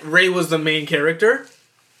care that Rey was the main character,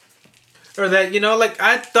 or that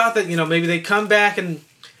I thought that maybe they'd come back and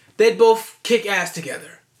they'd both kick ass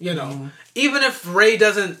together. Even if Rey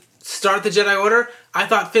doesn't start the Jedi Order, I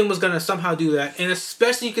thought Finn was going to somehow do that, and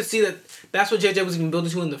especially you could see that that's what JJ was even building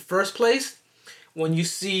to in the first place. When you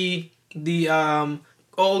see the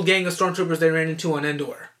old gang of stormtroopers they ran into on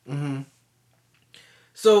Endor. Mm-hmm.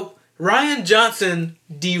 So Rian Johnson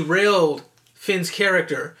derailed Finn's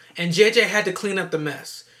character, and JJ had to clean up the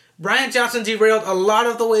mess. Rian Johnson derailed a lot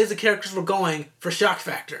of the ways the characters were going for shock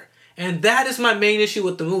factor, and that is my main issue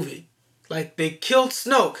with the movie. Like, they killed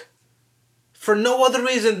Snoke for no other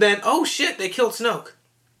reason than, oh shit, they killed Snoke.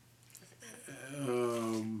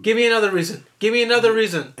 Give me another reason.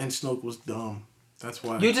 And Snoke was dumb. That's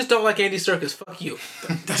why. You just don't like Andy Serkis. Fuck you.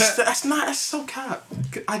 That's so cap.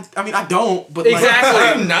 I mean, I don't, but exactly.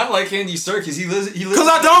 I'm not like Andy Serkis. He lives. Because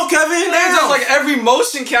I don't, Kevin. He does like every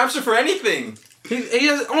motion capture for anything. He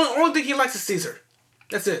does, only thing he likes is Caesar.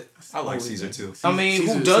 That's it. I like Caesar too. I mean,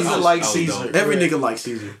 who doesn't like Caesar? Every nigga likes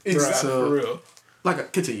Caesar. Exactly. So, for real.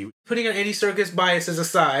 Continue. Putting our Andy Serkis biases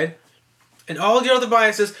aside, and all the other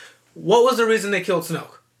biases, what was the reason they killed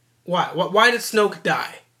Snoke? Why did Snoke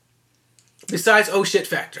die? Besides oh shit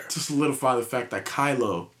factor. To solidify the fact that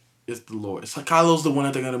Kylo is the Lord. So Kylo's the one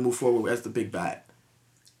that they're going to move forward with as the big bad.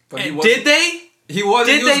 But did they? He was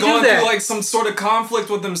Did going they do that? through like some sort of conflict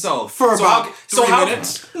with himself For about 3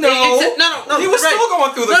 minutes. No, He was still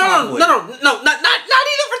going through the conflict. No, not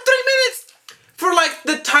even for 3 minutes. For like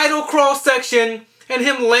the title crawl section and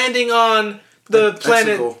him landing on the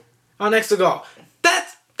planet on Exegol.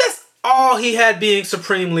 That's all he had being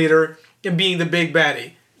Supreme Leader and being the big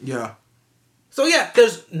baddie. Yeah. So yeah,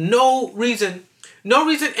 there's no reason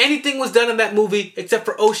anything was done in that movie except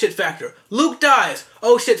for oh shit factor. Luke dies.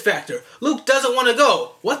 Oh shit factor. Luke doesn't want to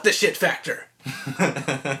go. What the shit factor?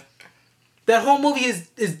 That whole movie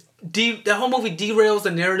that whole movie derails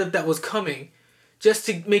the narrative that was coming, just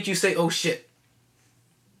to make you say oh shit.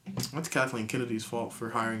 That's Kathleen Kennedy's fault for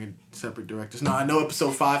hiring a separate directors. No, I know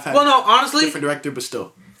episode 5 had honestly, different director, but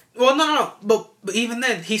still. Well, no. But even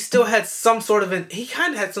then, he still had some sort of he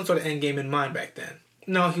kind of had some sort of end game in mind back then.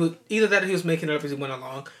 No, he was either that or he was making it up as he went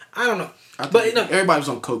along. I don't know. But no, everybody was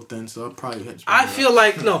on coke then, so I probably had. I feel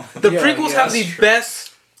like the prequels have the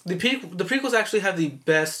best. The prequels actually have the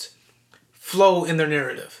best flow in their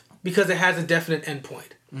narrative because it has a definite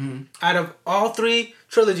endpoint. Mm-hmm. Out of all 3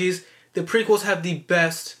 trilogies, the prequels have the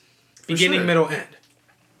best beginning, middle, end.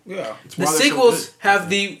 Yeah. The sequels have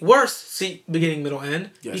the worst beginning, middle, end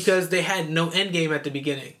because they had no end game at the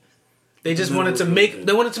beginning. They just wanted to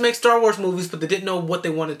make Star Wars movies, but they didn't know what they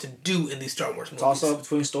wanted to do in these Star Wars movies. It's also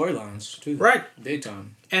between storylines too. Right. Big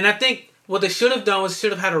time. And I think what they should have done was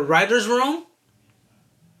should have had a writer's room,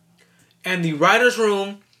 and the writer's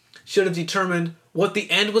room should have determined what the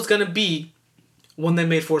end was going to be when they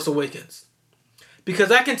made Force Awakens.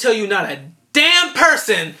 Because I can tell you not a damn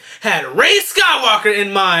person had Rey Skywalker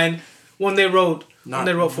in mind when they wrote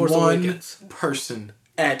Force Awakens. Person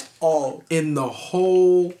at all in the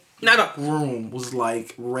whole room was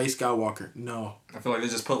like Rey Skywalker. No. I feel like they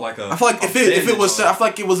just put like a. I feel like if it was, I feel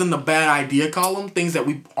like it was in the bad idea column. Things that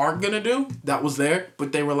we aren't gonna do that was there,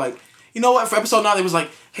 but they were like, you know what? For episode 9, they was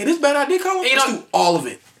like, hey, this bad idea column. Let's do all of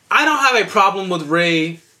it. I don't have a problem with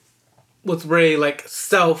Rey like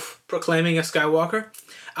self-proclaiming a Skywalker.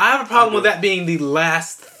 I have a problem with that being the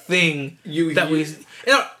last thing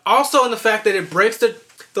also in the fact that it breaks the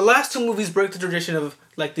last 2 movies break the tradition of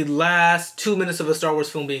like the last 2 minutes of a Star Wars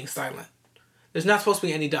film being silent. There's not supposed to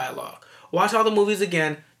be any dialogue. Watch all the movies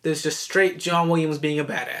again. There's just straight John Williams being a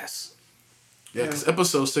badass. Yeah, because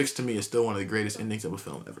episode 6 to me is still one of the greatest endings of a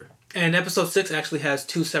film ever. And episode 6 actually has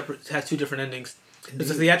 2 different endings.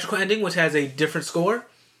 There's a theatrical ending which has a different score,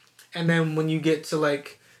 and then when you get to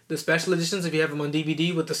like the special editions, if you have them on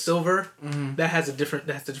DVD with the silver, that has a different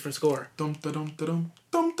score. Dum dum dum dum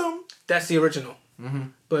dum dum. That's the original. Mm-hmm.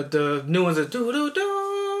 But the new ones are do do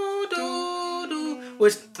do do do,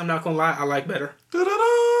 which I'm not gonna lie, I like better. Yeah,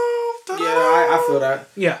 I feel that.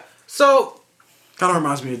 Yeah. So kind of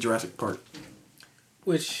reminds me of Jurassic Park.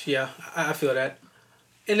 Which I feel that,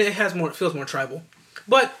 and it feels more tribal.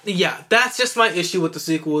 But yeah, that's just my issue with the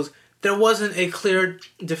sequels. There wasn't a clear,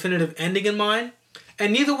 definitive ending in mind,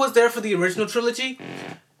 and neither was there for the original trilogy,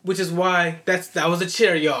 which is why that was a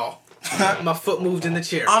chair, y'all. My foot moved in the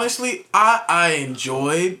chair. Honestly, I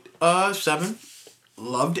enjoyed 7,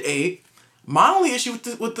 loved 8. My only issue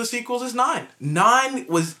with the sequels is 9. 9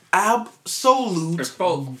 was absolute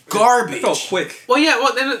garbage. It felt quick. Well, yeah,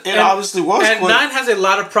 it obviously was quick. 9 has a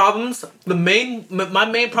lot of problems. My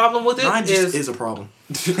main problem with it 9 is a problem.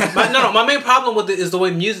 My main problem with it is the way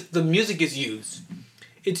the music is used.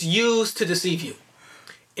 It's used to deceive you.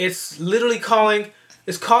 It's literally calling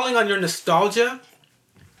on your nostalgia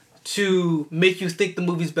to make you think the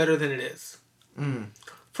movie's better than it is. Mm.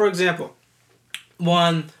 For example,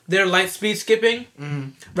 when they're light speed skipping,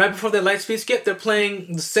 right before their light speed skip, they're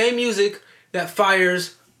playing the same music that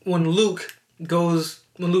fires when Luke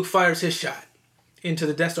fires his shot into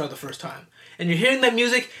the Death Star the first time. And you're hearing that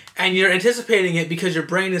music and you're anticipating it because your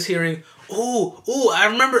brain is hearing, ooh, I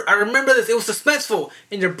remember this, it was suspenseful.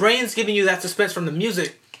 And your brain's giving you that suspense from the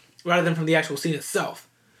music rather than from the actual scene itself.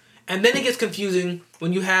 And then it gets confusing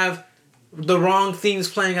when you have the wrong themes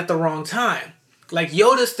playing at the wrong time. Like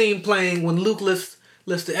Yoda's theme playing when Luke lifts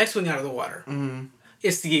the X-Wing out of the water. Mm-hmm.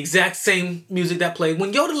 It's the exact same music that played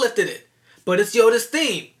when Yoda lifted it. But it's Yoda's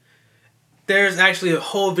theme. There's actually a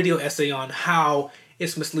whole video essay on how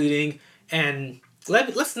it's misleading. And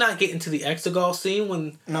let's not get into the Exegol scene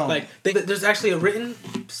when there's actually a written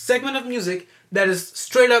segment of music that is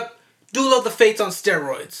straight up Duel of the Fates on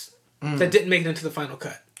steroids that didn't make it into the final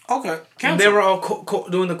cut. Okay. And they were all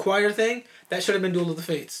doing the choir thing. That should have been Duel of the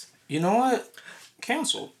Fates. You know what?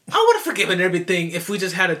 Cancel. I would have forgiven everything if we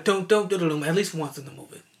just had a don't at least once in the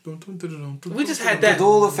movie. We just had that. The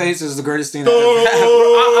Duel of Fates is the greatest thing I've ever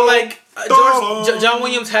had. John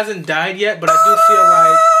Williams hasn't died yet, but I do feel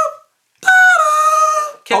like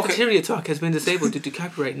Cafeteria Talk has been disabled due to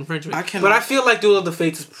copyright infringement. But I feel like Duel of the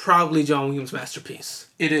Fates is probably John Williams' masterpiece.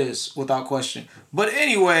 It is, without question. But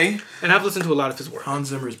anyway... And I've listened to a lot of his work. Hans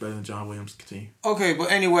Zimmer is better than John Williams. Continue. Okay,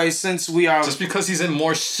 but anyway, since we are... Just because he's in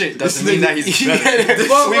more shit doesn't mean that he's better.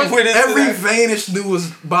 Every veinish knew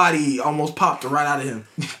his body almost popped right out of him.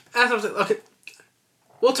 That's what I'm saying. Okay.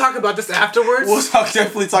 We'll talk about this afterwards. We'll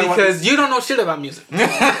definitely talk about this. Because you don't know shit about music.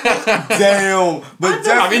 Damn. But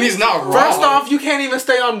I mean, he's not wrong. First off, you can't even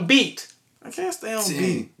stay on beat. I can't stay on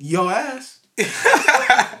beat. Yo ass. If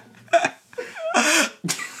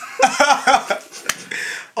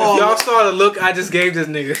y'all saw the look I just gave this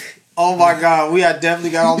nigga. Oh my God, we had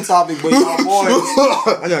definitely got on topic, but y'all boys.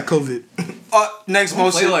 I got COVID. Next Don't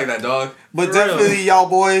motion. play like that, dog. But definitely, y'all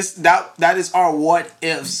boys, that is our what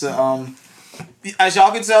ifs. As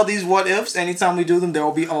y'all can tell, these what ifs, anytime we do them, there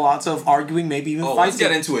will be a lot of arguing, maybe even fighting. Let's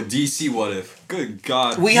get into a DC what if. Good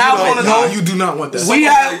God. We have one of those. You do not want that.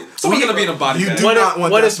 Someone's gonna be in a body bag.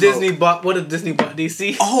 What if Disney bought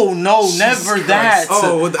DC? Oh no, Jesus never Christ. that.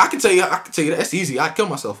 Oh, well, I can tell you that's easy. I'd kill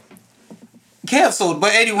myself. Canceled.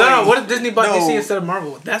 But anyway. No, what if Disney bought DC instead of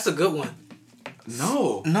Marvel? That's a good one.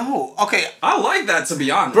 No. Okay. I like that, to be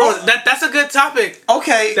honest. Bro, that's a good topic.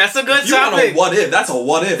 Okay. That's a good You want topic. a what if? That's a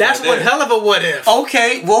what if. That's right one there. hell of a what if.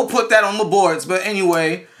 Okay, we'll put that on the boards. But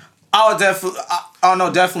anyway, definitely.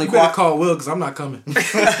 You better call Will because I'm not coming.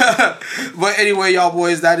 But anyway, y'all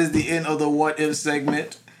boys, that is the end of the what if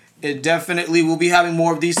segment. It definitely will be having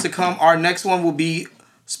more of these to come. Our next one will be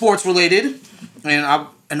sports related,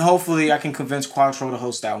 and hopefully I can convince Quattro to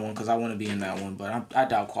host that one because I want to be in that one. But I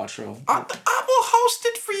doubt Quattro. I will host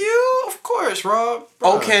it for you, of course, Rob.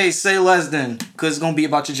 Okay, say less then, because it's gonna be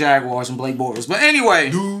about your Jaguars and Blake Bortles. But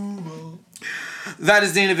anyway. That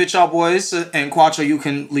is the end of it, y'all boys. And Quattro, you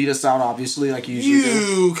can lead us out, obviously, like you usually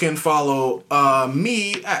do. You can follow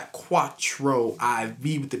me at Quattro IV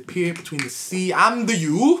with the period between the C and the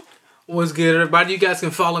U. What's good, everybody? You guys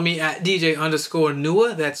can follow me at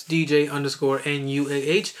DJ_Nua. That's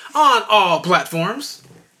DJ_NUAH on all platforms.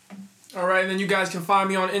 All right, and then you guys can find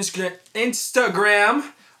me on Instagram,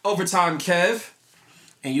 Overtime Kev.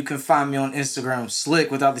 And you can find me on Instagram,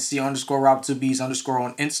 Slick, without the C _Rob2Bs_ on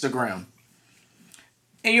Instagram.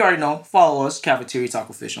 And you already know, follow us, Cafeteria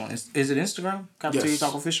Talk Official. Is it Instagram? Cafeteria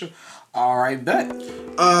Talk Official? All right, bet.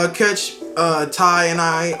 Catch Ty and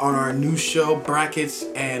I on our new show, Brackets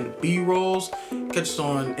and B-Rolls. Catch us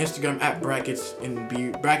on Instagram at Brackets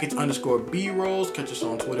 _B-Rolls. Catch us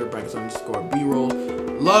on Twitter, Brackets _B-Rolls.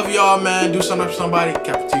 Love y'all, man. Do something for somebody.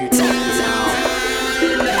 Cafeteria Talk.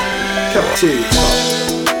 Cafeteria Talk.